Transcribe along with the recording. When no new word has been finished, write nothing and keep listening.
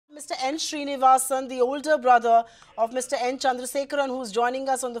Mr. N Srinivasan, the older brother of Mr. N Chandrasekaran, who's joining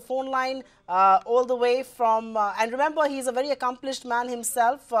us on the phone line all the way from, and remember, he's a very accomplished man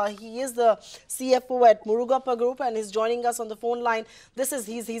himself. He is the CFO at Murugappa Group and is joining us on the phone line.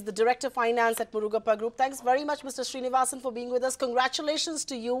 He's the Director of Finance at Murugappa Group. Thanks very much, Mr. Srinivasan, for being with us. Congratulations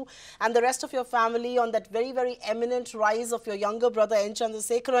to you and the rest of your family on that very, very eminent rise of your younger brother, N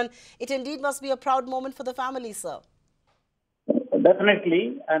Chandrasekaran. It indeed must be a proud moment for the family, sir.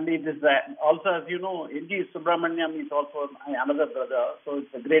 Definitely, and it is also, as you know, N Subramaniam is also another brother, so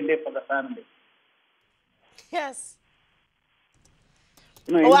it's a great day for the family. Yes.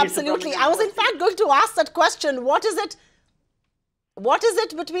 Oh, absolutely. I was in fact going to ask that question. What is it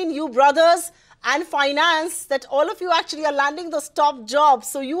between you brothers and finance that all of you actually are landing those top jobs?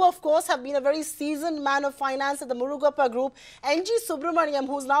 So you, of course, have been a very seasoned man of finance at the Murugappa Group. N Subramaniam,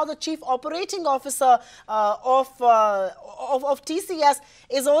 who's now the Chief Operating Officer of TCS,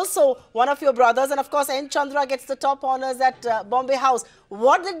 is also one of your brothers. And of course, N Chandra gets the top honors at Bombay House.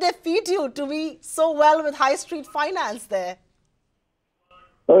 What did they feed you to be so well with high street finance there?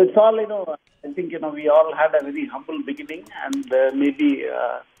 So it's all, I think, we all had a very humble beginning, and maybe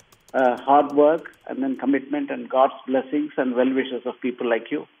hard work and then commitment and God's blessings and well wishes of people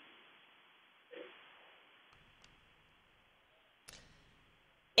like you.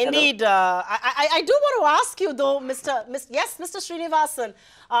 Indeed. I do want to ask you though, Mr. Srinivasan,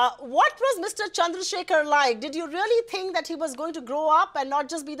 what was Mr. Chandrasekhar like? Did you really think that he was going to grow up and not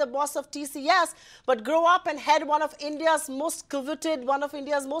just be the boss of TCS, but grow up and head one of India's most coveted, one of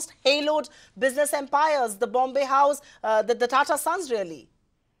India's most haloed business empires, the Bombay House, the Tata Sons, really?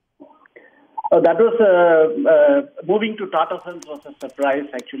 That was, moving to Tata Sons was a surprise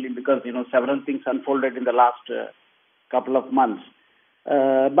actually, because, several things unfolded in the last couple of months.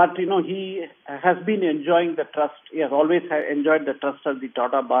 But, he has been enjoying the trust. He has always enjoyed the trust of the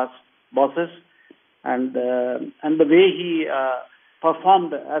Tata bosses. And the way he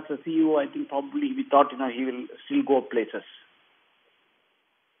performed as a CEO, I think probably we thought, he will still go places.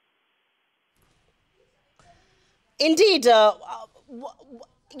 Indeed.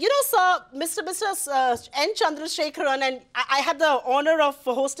 Sir, Mr. N Chandrasekaran, and I had the honor of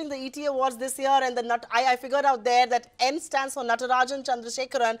hosting the ET Awards this year, and I figured out there that N stands for Natarajan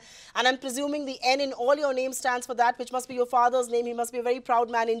Chandrasekaran, and I'm presuming the N in all your names stands for that, which must be your father's name. He must be a very proud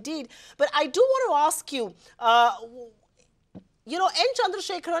man indeed. But I do want to ask you, N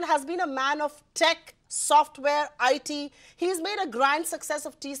Chandrasekaran has been a man of tech, software, IT. He's made a grand success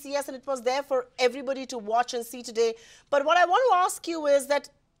of TCS, and it was there for everybody to watch and see today. But what I want to ask you is that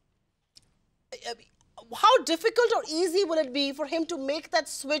how difficult or easy will it be for him to make that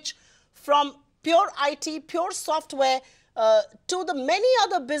switch from pure IT, pure software, to the many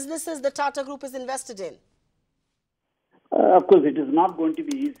other businesses the Tata Group is invested in? Of course, it is not going to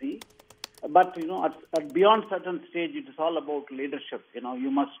be easy. But, at beyond certain stage, it is all about leadership. You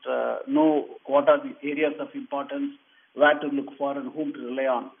must know what are the areas of importance, where to look for and whom to rely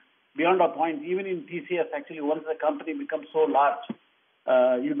on. Beyond a point, even in TCS, actually, once the company becomes so large,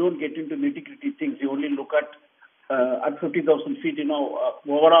 you don't get into nitty-gritty things. You only look at 50,000 feet,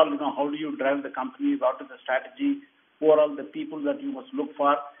 overall, how do you drive the company, what is the strategy, who are all the people that you must look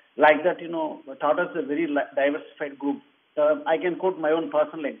for. Like that, Tata is a very diversified group. I can quote my own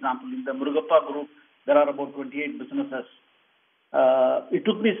personal example. In the Murugappa Group, there are about 28 businesses. It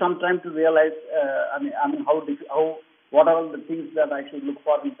took me some time to realize, what are all the things that I should look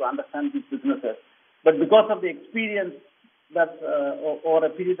for to understand these businesses. But because of the experience that over a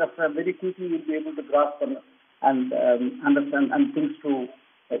period of time, very quickly you'll be able to grasp and understand and things to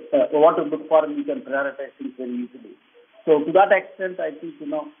what to look for, and you can prioritize things very easily. So to that extent, I think,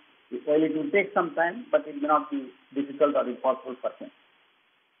 while it will take some time, but it may not be difficult or impossible for him.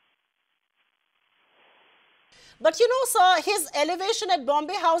 But sir, his elevation at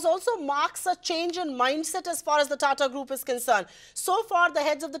Bombay House also marks a change in mindset as far as the Tata Group is concerned. So far, the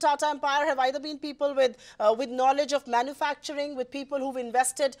heads of the Tata Empire have either been people with knowledge of manufacturing, with people who've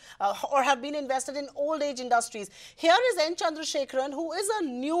invested or have been invested in old age industries. Here is N Chandrasekaran, who is a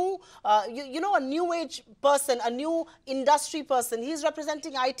new, a new age person, a new industry person. He's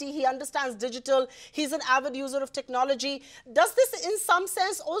representing IT. He understands digital. He's an avid user of technology. Does this, in some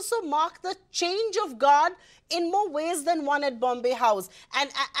sense, also mark the change of guard in more ways than one at Bombay House?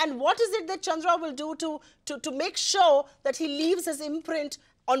 And what is it that Chandra will do to make sure that he leaves his imprint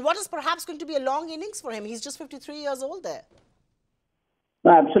on what is perhaps going to be a long innings for him? He's just 53 years old there.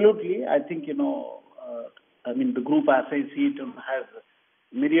 No, absolutely. I think, the group, as I see it, has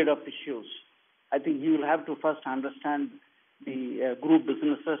myriad of issues. I think he will have to first understand the group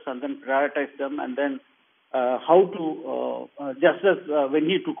businesses and then prioritize them and then how to, just as when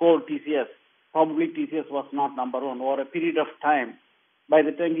he took over TCS, probably TCS was not number one. Over a period of time, by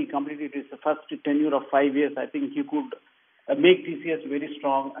the time he completed his first tenure of 5 years, I think he could make TCS very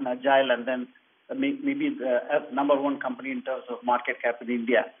strong and agile, and then maybe as number one company in terms of market cap in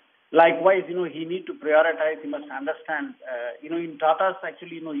India. Likewise, he need to prioritize. He must understand, in Tata's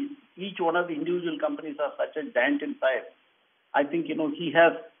actually, each one of the individual companies are such a giant in size. I think, he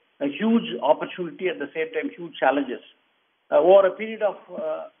has a huge opportunity, at the same time, huge challenges. Over a period of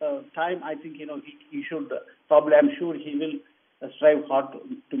time, I think, he should probably, I'm sure he will strive hard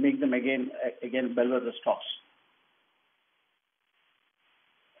to make them again bellwether stocks.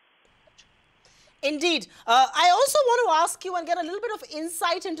 Indeed. I also want to ask you and get a little bit of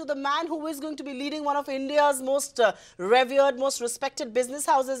insight into the man who is going to be leading one of India's most revered, most respected business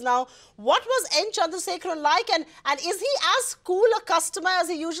houses now. What was N Chandrasekaran like, and is he as cool a customer as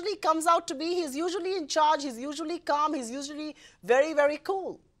he usually comes out to be? He's usually in charge, he's usually calm, he's usually very, very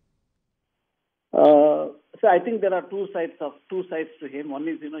cool. So I think there are two sides to him. One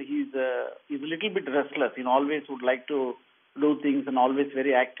is, he's a little bit restless. Always would like to do things and always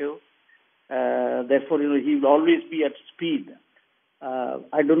very active. Therefore, he will always be at speed.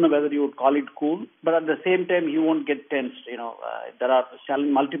 I don't know whether you would call it cool, but at the same time, he won't get tensed. There are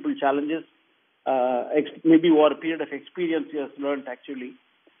multiple challenges. Maybe over a period of experience, he has learned actually.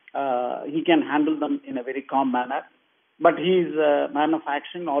 He can handle them in a very calm manner. But he's a man of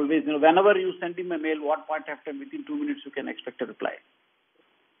action. Always, whenever you send him a mail, what point after within 2 minutes you can expect a reply.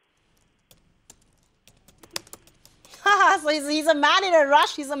 So he's a man in a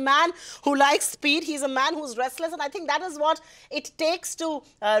rush. He's a man who likes speed. He's a man who's restless. And I think that is what it takes to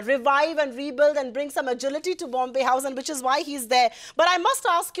revive and rebuild and bring some agility to Bombay House, and which is why he's there. But I must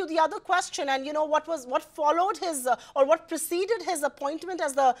ask you the other question. And what followed his or what preceded his appointment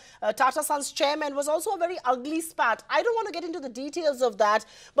as the Tata Sons Chairman was also a very ugly spat. I don't want to get into the details of that.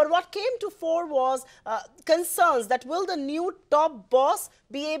 But what came to fore was concerns that will the new top boss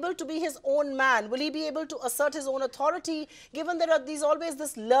be able to be his own man? Will he be able to assert his own authority, given there are always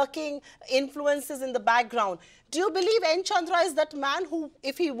this lurking influences in the background? Do you believe N Chandra is that man who,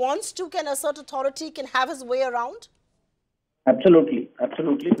 if he wants to, can assert authority, can have his way around? Absolutely,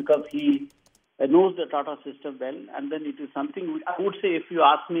 because he knows the Tata system well, and then it is something, I would say, if you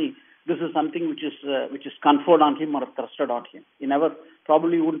ask me, this is something which is conferred on him or thrusted on him. He never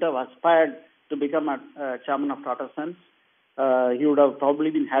probably wouldn't have aspired to become a chairman of Tata Sons. He would have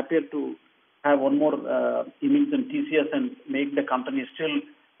probably been happier to have one more innings in TCS and make the company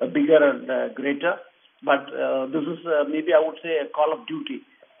still bigger and greater. But this is maybe, I would say, a call of duty.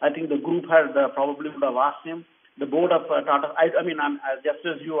 I think the group had probably would have asked him. The board of Tata, I'm just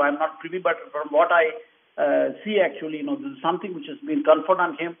as you, I'm not privy, but from what I see, actually, this is something which has been conferred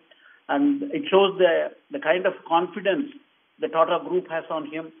on him, and it shows the kind of confidence the Tata Group has on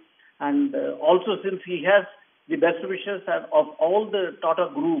him. And also, since he has the best wishes of all the Tata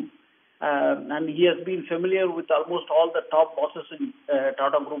Group, and he has been familiar with almost all the top bosses in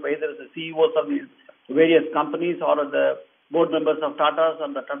Tata Group, either the CEOs of these various companies or the board members of Tata's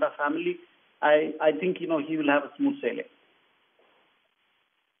or the Tata family. I think, he will have a smooth sailing.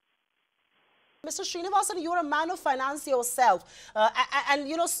 Mr. Srinivasan, you're a man of finance yourself. And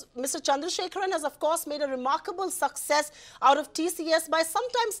Mr. Chandrasekaran has, of course, made a remarkable success out of TCS by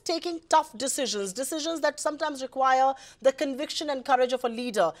sometimes taking tough decisions that sometimes require the conviction and courage of a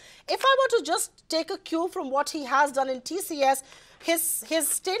leader. If I were to just take a cue from what he has done in TCS, his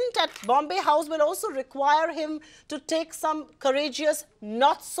stint at Bombay House will also require him to take some courageous,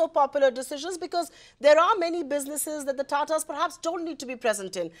 not so popular decisions, because there are many businesses that the Tatas perhaps don't need to be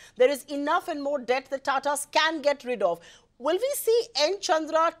present in. There is enough and more debt that Tatas can get rid of. Will we see N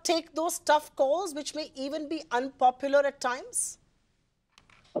Chandra take those tough calls, which may even be unpopular at times?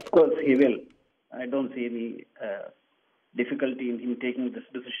 Of course, he will. I don't see any difficulty in him taking this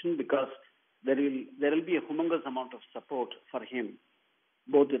decision, because there will be a humongous amount of support for him,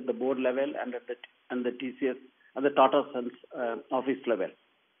 both at the board level and at the TCS and the Tata Sons office level.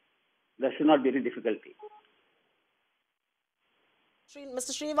 There should not be any difficulty.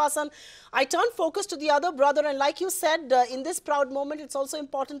 Mr. Srinivasan, I turn focus to the other brother, and like you said, in this proud moment, it's also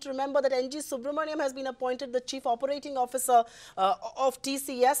important to remember that N.G. Subramaniam has been appointed the Chief Operating Officer of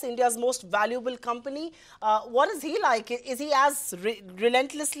TCS, India's most valuable company. What is he like? Is he as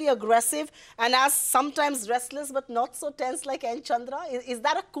relentlessly aggressive and as sometimes restless but not so tense like N. Chandra? Is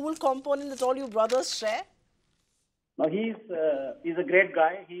that a cool component that all you brothers share? No, he's a great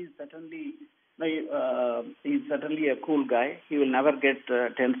guy. He's certainly a cool guy. He will never get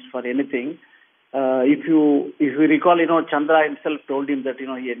tensed for anything. If you recall, Chandra himself told him that he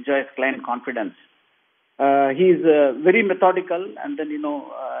enjoys client confidence. He's very methodical, and then,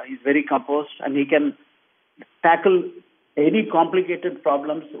 he's very composed, and he can tackle any complicated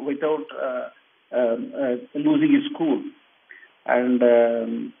problems without losing his cool. And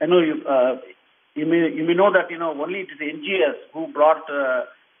you may know that only it is NGS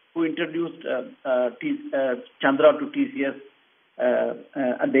who introduced Chandra to TCS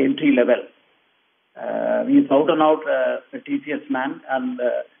at the entry level. He's out and out a TCS man, and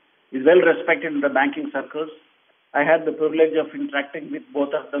is well respected in the banking circles. I had the privilege of interacting with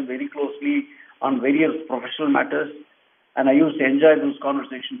both of them very closely on various professional matters, and I used to enjoy those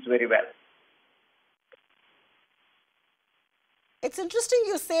conversations very well. It's interesting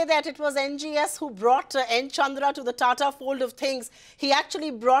you say that it was NGS who brought N Chandra to the Tata fold of things. He actually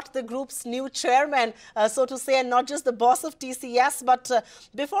brought the group's new chairman, so to say, and not just the boss of TCS. But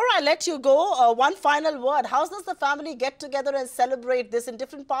before I let you go, one final word. How does the family get together and celebrate this in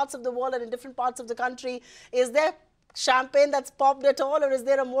different parts of the world and in different parts of the country? Is there champagne that's popped at all, or is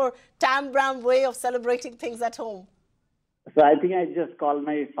there a more tam-bram way of celebrating things at home? So I think I just called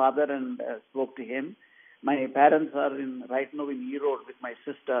my father and spoke to him. My parents are right now in Erode with my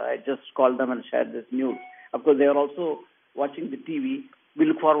sister. I just called them and shared this news. Of course, they are also watching the TV. We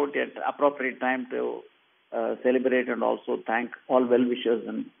look forward to at appropriate time to celebrate and also thank all well-wishers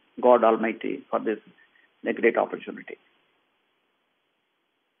and God Almighty for this great opportunity.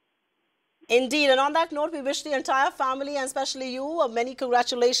 Indeed, and on that note, we wish the entire family and especially you many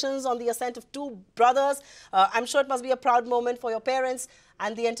congratulations on the ascent of two brothers. I'm sure it must be a proud moment for your parents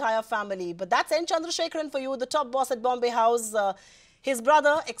and the entire family. But that's N Chandrasekaran for you, the top boss at Bombay House. His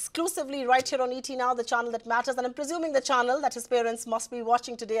brother exclusively right here on ET Now, the channel that matters. And I'm presuming the channel that his parents must be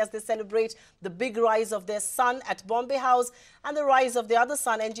watching today as they celebrate the big rise of their son at Bombay House and the rise of the other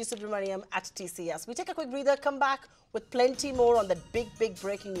son, N Subramaniam, at TCS. We take a quick breather, come back with plenty more on that big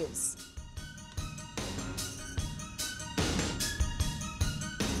breaking news.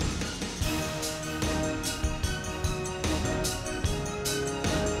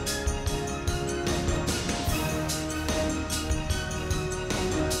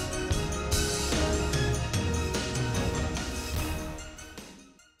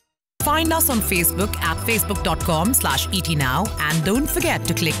 Find us on Facebook at facebook.com/etnow and don't forget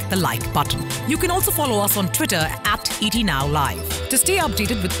to click the like button. You can also follow us on Twitter at etnowlive. To stay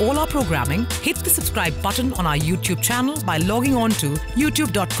updated with all our programming, hit the subscribe button on our YouTube channel by logging on to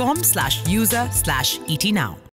youtube.com/user/etnow.